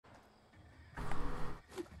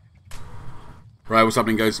Right, what's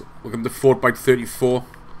happening, guys? Welcome to Fortbyte 34.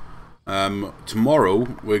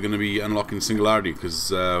 Tomorrow we're going to be unlocking Singularity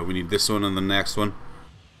because we need this one and the next one.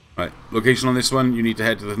 Right, location on this one, you need to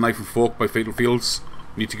head to the Knife and Fork by Fatal Fields.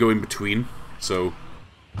 You need to go in between, so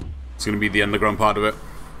it's going to be the underground part of it.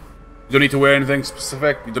 You don't need to wear anything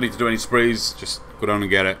specific, you don't need to do any sprays, just go down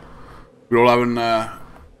and get it. We're all having a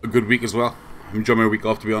good week as well. I'm enjoying my week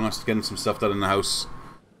off, to be honest, getting some stuff done in the house.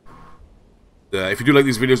 If you do like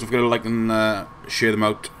these videos, don't forget to like and share them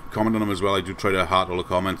out, comment on them as well. I do try to heart all the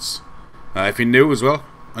comments. If you're new as well,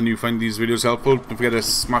 and you find these videos helpful, don't forget to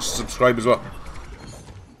smash subscribe as well.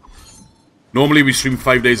 Normally we stream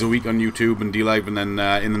 5 days a week on YouTube and D-Live, and then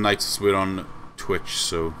in the nights we're on Twitch,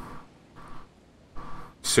 so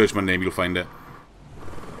search my name, you'll find it.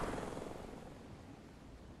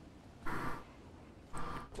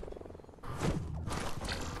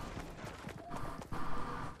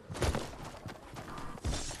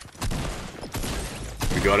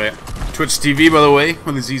 We got it. Twitch TV, by the way,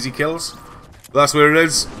 with his easy kills. That's where it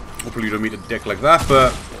is. Hopefully you don't meet a dick like that,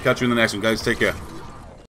 but catch you in the next one, guys. Take care.